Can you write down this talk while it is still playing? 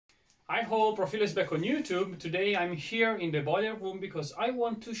Hi ho, Profile is back on YouTube. Today I'm here in the boiler room because I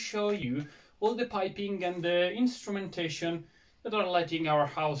want to show you all the piping and the instrumentation that are letting our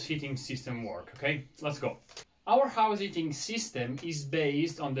house heating system work. Okay, let's go. Our house heating system is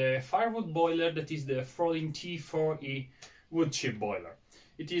based on the firewood boiler that is the FROLING T4e wood chip boiler.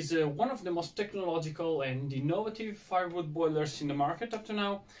 It is one of the most technological and innovative firewood boilers in the market up to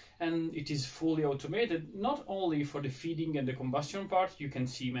now, and it is fully automated, not only for the feeding and the combustion part, you can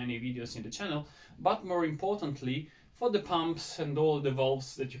see many videos in the channel, but more importantly for the pumps and all the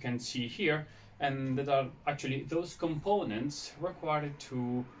valves that you can see here, and that are actually those components required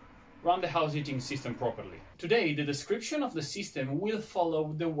to run the house heating system properly. Today the description of the system will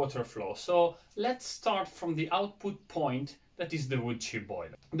follow the water flow, so let's start from the output point, that is the wood chip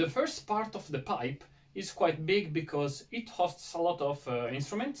boiler. The first part of the pipe is quite big because it hosts a lot of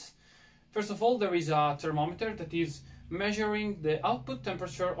instruments. First of all, there is a thermometer that is measuring the output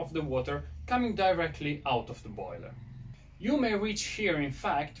temperature of the water coming directly out of the boiler. You may reach here, in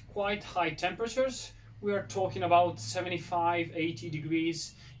fact, quite high temperatures. We are talking about 75-80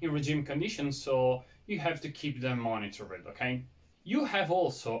 degrees in regime conditions, so you have to keep them monitored, okay? You have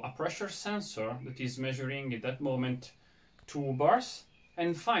also a pressure sensor that is measuring at that moment 2 bars,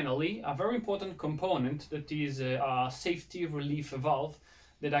 and finally a very important component that is a safety relief valve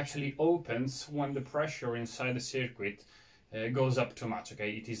that actually opens when the pressure inside the circuit goes up too much.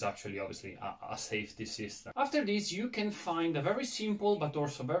 Okay, it is actually obviously a safety system. After this you can find a very simple but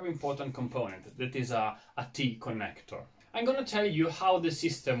also very important component that is a T connector. I'm gonna tell you how the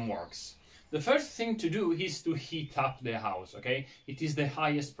system works. The first thing to do is to heat up the house, okay? It is the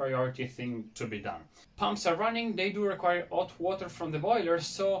highest priority thing to be done. Pumps are running, they do require hot water from the boiler,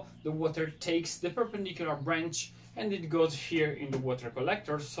 so the water takes the perpendicular branch and it goes here in the water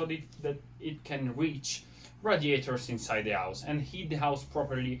collector so that it can reach radiators inside the house and heat the house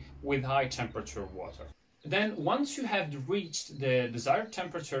properly with high temperature water. Then once you have reached the desired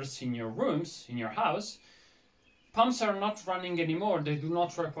temperatures in your rooms, in your house, pumps are not running anymore, they do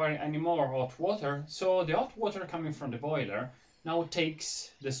not require any more hot water, so the hot water coming from the boiler now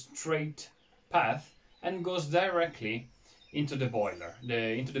takes the straight path and goes directly into the boiler,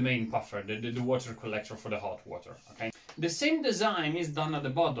 into the main puffer, the water collector for the hot water. Okay. The same design is done at the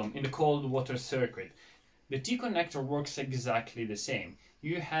bottom in the cold water circuit. The T connector works exactly the same.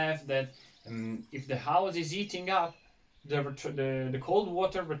 You have that if the house is heating up, the cold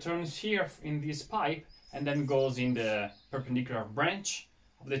water returns here in this pipe and then goes in the perpendicular branch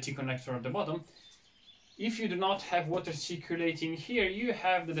of the T connector at the bottom. If you do not have water circulating here, you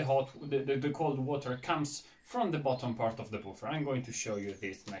have the cold water comes from the bottom part of the puffer. I'm going to show you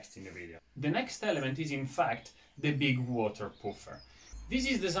this next in the video. The next element is in fact the big water puffer. This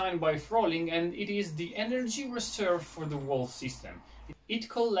is designed by FROLING and it is the energy reserve for the whole system. It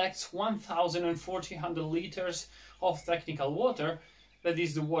collects 1,400 liters of technical water, that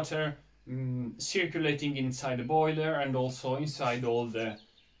is the water circulating inside the boiler and also inside all the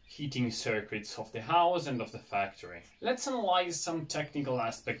heating circuits of the house and of the factory. Let's analyze some technical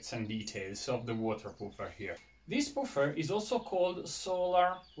aspects and details of the water puffer here. This puffer is also called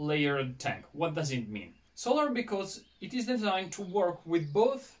solar layered tank. What does it mean? Solar because it is designed to work with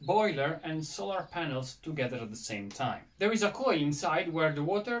both boiler and solar panels together at the same time. There is a coil inside where the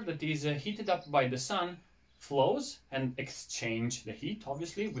water that is heated up by the sun flows and exchange the heat,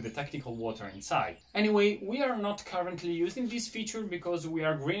 obviously, with the technical water inside. Anyway, we are not currently using this feature because we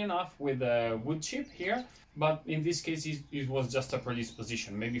are green enough with a wood chip here, but in this case it was just a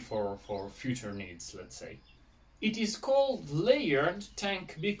predisposition, maybe for future needs, let's say. It is called layered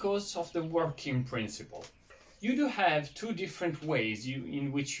tank because of the working principle. You do have two different ways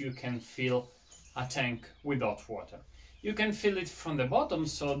in which you can fill a tank with hot water. You can fill it from the bottom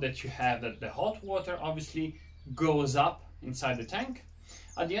so that you have that the hot water obviously goes up inside the tank.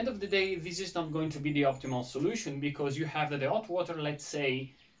 At the end of the day, this is not going to be the optimal solution because you have that the hot water, let's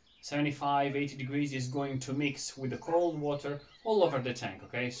say 75-80 degrees, is going to mix with the cold water all over the tank,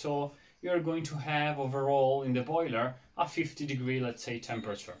 okay? So you're going to have overall in the boiler a 50-degree, let's say,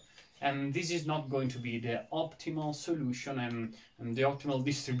 temperature. And this is not going to be the optimal solution and the optimal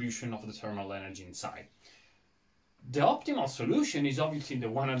distribution of the thermal energy inside. The optimal solution is obviously the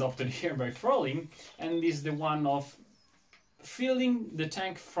one adopted here by FROLING and is the one of filling the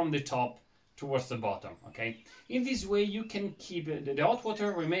tank from the top towards the bottom, okay? In this way you can keep the hot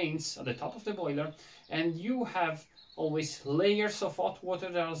water remains at the top of the boiler and you have always layers of hot water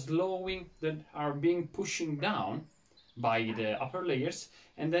that are being pushing down by the upper layers,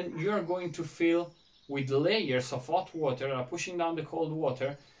 and then you're going to fill with layers of hot water pushing down the cold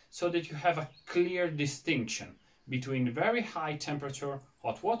water so that you have a clear distinction between very high temperature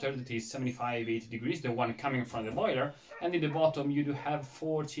hot water, that is 75-80 degrees, the one coming from the boiler, and in the bottom you do have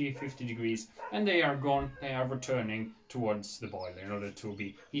 40-50 degrees, and they are gone, they are returning towards the boiler in order to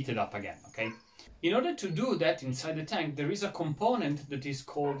be heated up again, okay? In order to do that inside the tank, there is a component that is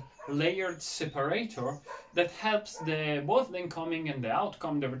called layered separator that helps both the incoming and the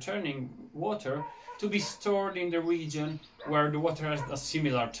outcome, the returning water, to be stored in the region where the water has a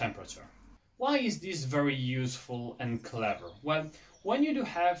similar temperature. Why is this very useful and clever? Well, when you do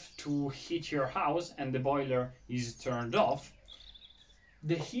have to heat your house and the boiler is turned off,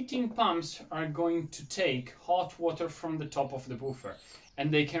 the heating pumps are going to take hot water from the top of the buffer,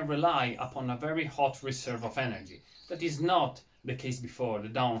 and they can rely upon a very hot reserve of energy. That is not the case before, the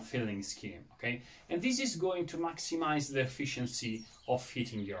downfilling scheme, okay? And this is going to maximize the efficiency of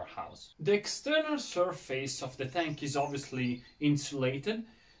heating your house. The external surface of the tank is obviously insulated.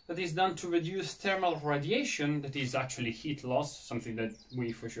 That is done to reduce thermal radiation, that is actually heat loss, something that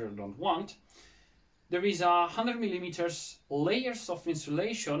we for sure don't want. There is 100 millimeters layers of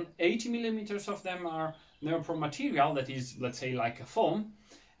insulation, 80 millimeters of them are neoprene material, that is, let's say, like a foam,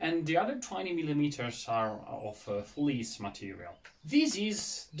 and the other 20 millimeters are of fleece material. This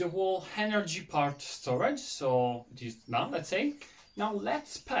is the whole energy part storage, so it is done, let's say. Now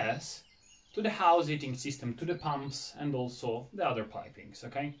let's pass to the house heating system, to the pumps, and also the other pipings,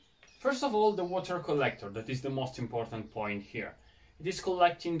 okay? First of all, the water collector, that is the most important point here. It is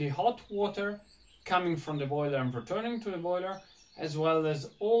collecting the hot water coming from the boiler and returning to the boiler, as well as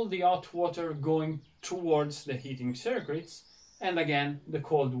all the hot water going towards the heating circuits, and again the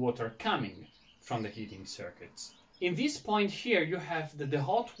cold water coming from the heating circuits. In this point here, you have that the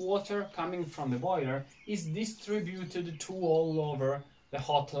hot water coming from the boiler is distributed to all over the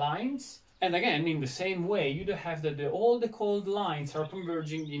hot lines, and again in the same way you do have that all the cold lines are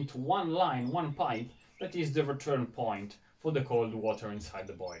converging into one line, one pipe, that is the return point for the cold water inside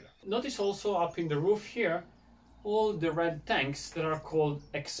the boiler. Notice also up in the roof here all the red tanks that are called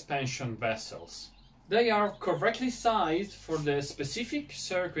expansion vessels. They are correctly sized for the specific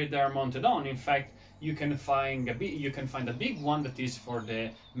circuit they are mounted on. In fact, you can find a big one that is for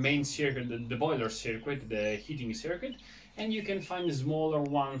the main circuit, the boiler circuit, the heating circuit, and you can find smaller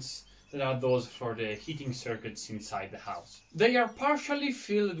ones that are those for the heating circuits inside the house. They are partially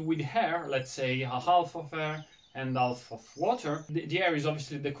filled with air, let's say a half of air and half of water. The air is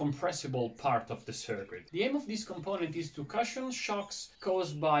obviously the compressible part of the circuit. The aim of this component is to cushion shocks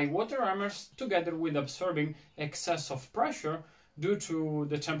caused by water hammers together with absorbing excess of pressure due to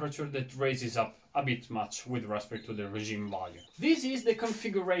the temperature that raises up a bit much with respect to the regime volume. This is the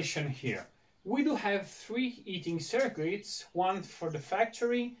configuration here. We do have 3 heating circuits, one for the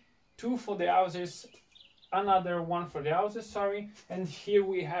factory, 2 for the houses, another one for the houses, sorry, and here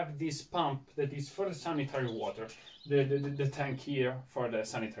we have this pump that is for the sanitary water, the tank here for the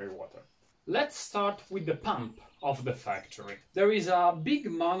sanitary water. Let's start with the pump of the factory. There is a big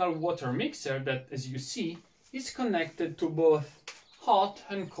manual water mixer that, as you see, is connected to both hot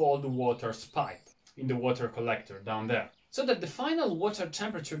and cold water's pipe in the water collector down there, so that the final water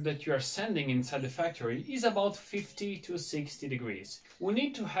temperature that you are sending inside the factory is about 50 to 60 degrees. We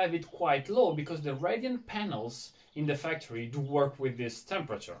need to have it quite low because the radiant panels in the factory do work with this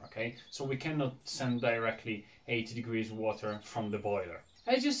temperature, okay? So we cannot send directly 80 degrees water from the boiler.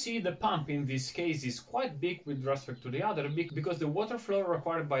 As you see, the pump in this case is quite big with respect to the other, because the water flow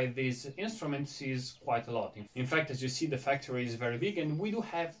required by these instruments is quite a lot. In fact, as you see, the factory is very big and we do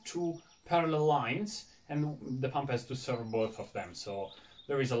have 2 parallel lines, and the pump has to serve both of them, so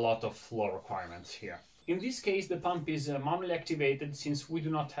there is a lot of flow requirements here. In this case, the pump is manually activated since we do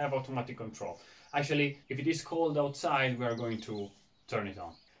not have automatic control. Actually, if it is cold outside, we are going to turn it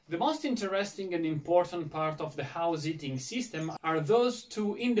on. The most interesting and important part of the house heating system are those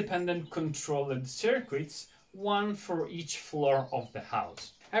 2 independent controlled circuits, one for each floor of the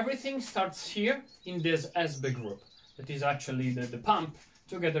house. Everything starts here in this SB group, that is actually the pump,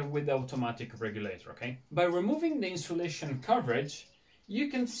 together with the automatic regulator, okay? By removing the insulation coverage, you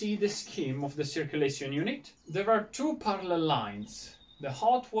can see the scheme of the circulation unit. There are 2 parallel lines, the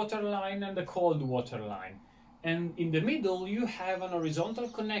hot water line and the cold water line. And in the middle, you have an horizontal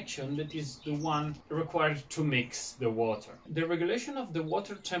connection that is the one required to mix the water. The regulation of the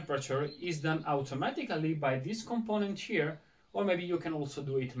water temperature is done automatically by this component here, or maybe you can also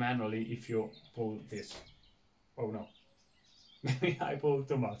do it manually if you pull this. Oh no. Maybe I pulled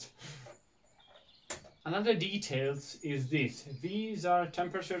too much. Another details is this. These are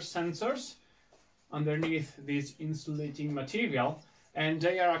temperature sensors underneath this insulating material, and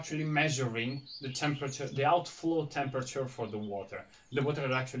they are actually measuring the temperature, the outflow temperature for the water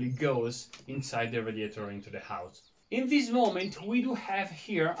that actually goes inside the radiator into the house. In this moment, we do have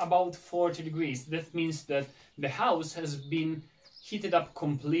here about 40 degrees. That means that the house has been heated up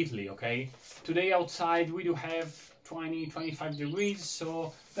completely, okay? Today outside we do have 20-25 degrees,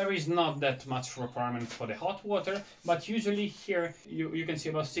 so there is not that much requirement for the hot water, but usually here you can see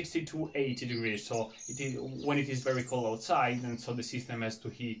about 60 to 80 degrees, so it is when it is very cold outside, and so the system has to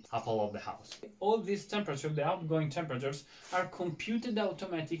heat up all of the house. All these temperatures, the outgoing temperatures, are computed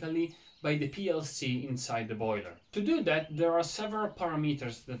automatically by the PLC inside the boiler. To do that, there are several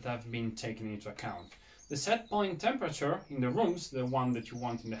parameters that have been taken into account. The set point temperature in the rooms, the one that you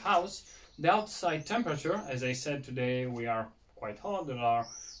want in the house, the outside temperature, as I said, today we are quite hot, there are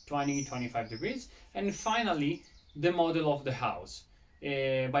 20-25 degrees, and finally the model of the house.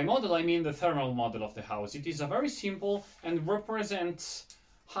 By model I mean the thermal model of the house. It is a very simple and represents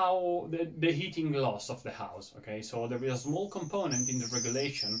how the heating loss of the house, okay? So there is a small component in the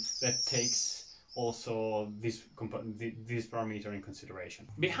regulation that takes also this parameter in consideration.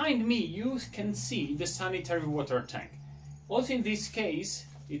 Behind me you can see the sanitary water tank. Also in this case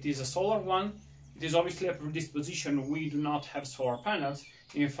it is a solar one. It is obviously a predisposition. We do not have solar panels.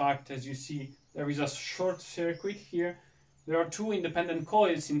 In fact, as you see, there is a short circuit here. There are two independent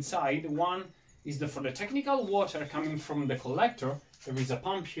coils inside. One is for the technical water coming from the collector. There is a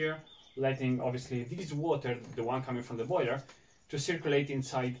pump here letting obviously this water, the one coming from the boiler, to circulate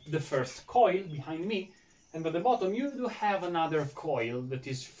inside the first coil behind me, and at the bottom you do have another coil that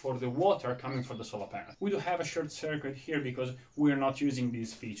is for the water coming from the solar panel. We do have a short circuit here because we are not using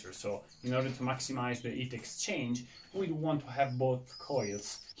these features, so in order to maximize the heat exchange we do want to have both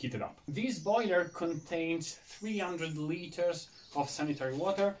coils heated up. This boiler contains 300 liters of sanitary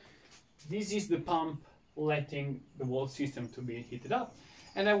water. This is the pump letting the whole system to be heated up,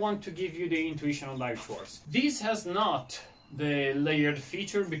 and I want to give you the intuition on how it works. This has not the layered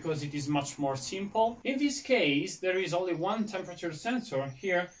feature because it is much more simple. In this case there is only one temperature sensor.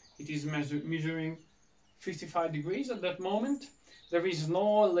 Here it is measuring 55 degrees at that moment. There is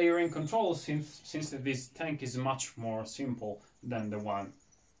no layering control since this tank is much more simple than the one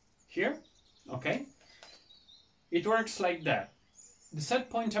here, okay? It works like that. The set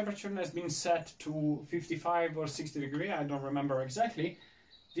point temperature has been set to 55 or 60 degrees, I don't remember exactly.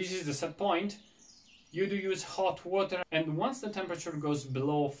 This is the set point. You do use hot water, and once the temperature goes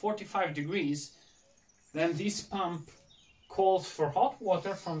below 45 degrees, then this pump calls for hot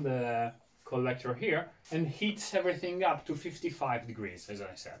water from the collector here and heats everything up to 55 degrees, as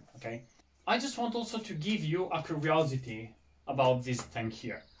I said, okay? I just want also to give you a curiosity about this tank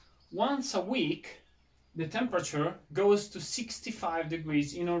here. Once a week, the temperature goes to 65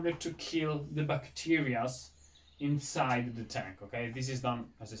 degrees in order to kill the bacteria inside the tank, okay? This is done,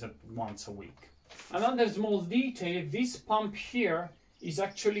 as I said, once a week. Another small detail, this pump here is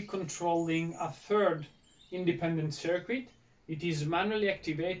actually controlling a third independent circuit. It is manually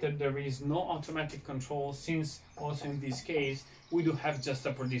activated, there is no automatic control, since also in this case we do have just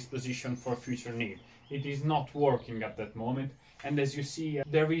a predisposition for future need. It is not working at that moment, and as you see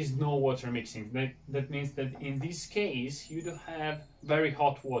there is no water mixing. That means that in this case you do have very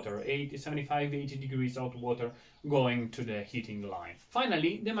hot water, 75-80 degrees hot water going to the heating line.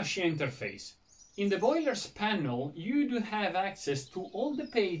 Finally, the machine interface. In the boiler's panel, you do have access to all the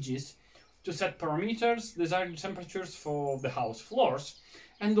pages to set parameters, desired temperatures for the house floors,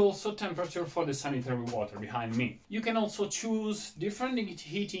 and also temperature for the sanitary water behind me. You can also choose different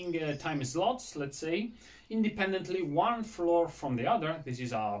heating time slots, let's say, independently one floor from the other. This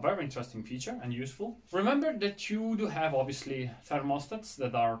is a very interesting feature and useful. Remember that you do have obviously thermostats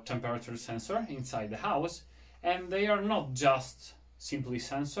that are temperature sensor inside the house, and they are not just simply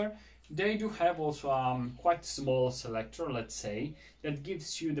sensor. They do have also a quite small selector, let's say, that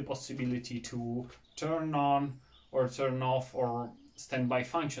gives you the possibility to turn on or turn off or standby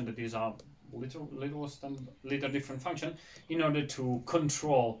function, that is a little different function, in order to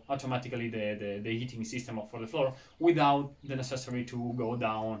control automatically the heating system for the floor without the necessity to go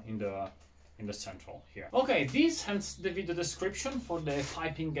down in the central here. Okay, this ends the video description for the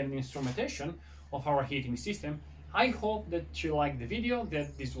piping and instrumentation of our heating system. I hope that you liked the video,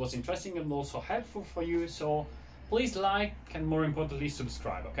 that this was interesting and also helpful for you, so please like and more importantly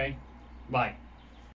subscribe, okay? Bye!